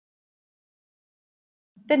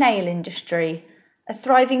The nail industry, a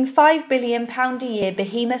thriving £5 billion a year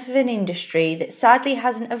behemoth of an industry that sadly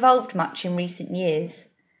hasn't evolved much in recent years.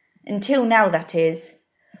 Until now, that is.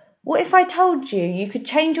 What if I told you you could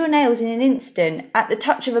change your nails in an instant at the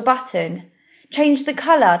touch of a button? Change the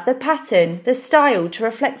colour, the pattern, the style to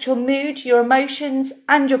reflect your mood, your emotions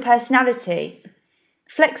and your personality.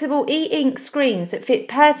 Flexible e-ink screens that fit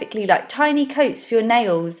perfectly like tiny coats for your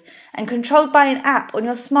nails and controlled by an app on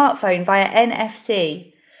your smartphone via NFC.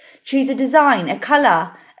 Choose a design, a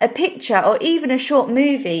colour, a picture or even a short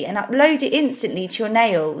movie and upload it instantly to your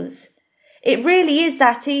nails. It really is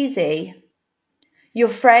that easy. Your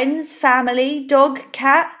friends, family, dog,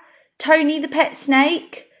 cat, Tony the pet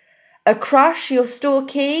snake, a crush, your store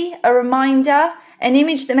key, a reminder, an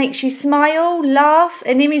image that makes you smile, laugh,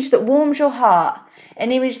 an image that warms your heart,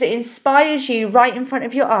 an image that inspires you right in front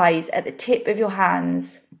of your eyes at the tip of your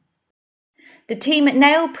hands. The team at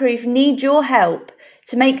NailProof need your help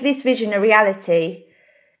to make this vision a reality.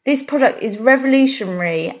 This product is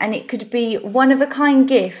revolutionary and it could be one-of-a-kind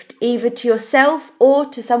gift either to yourself or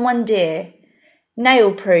to someone dear.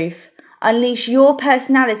 NailProof. Unleash your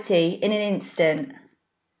personality in an instant.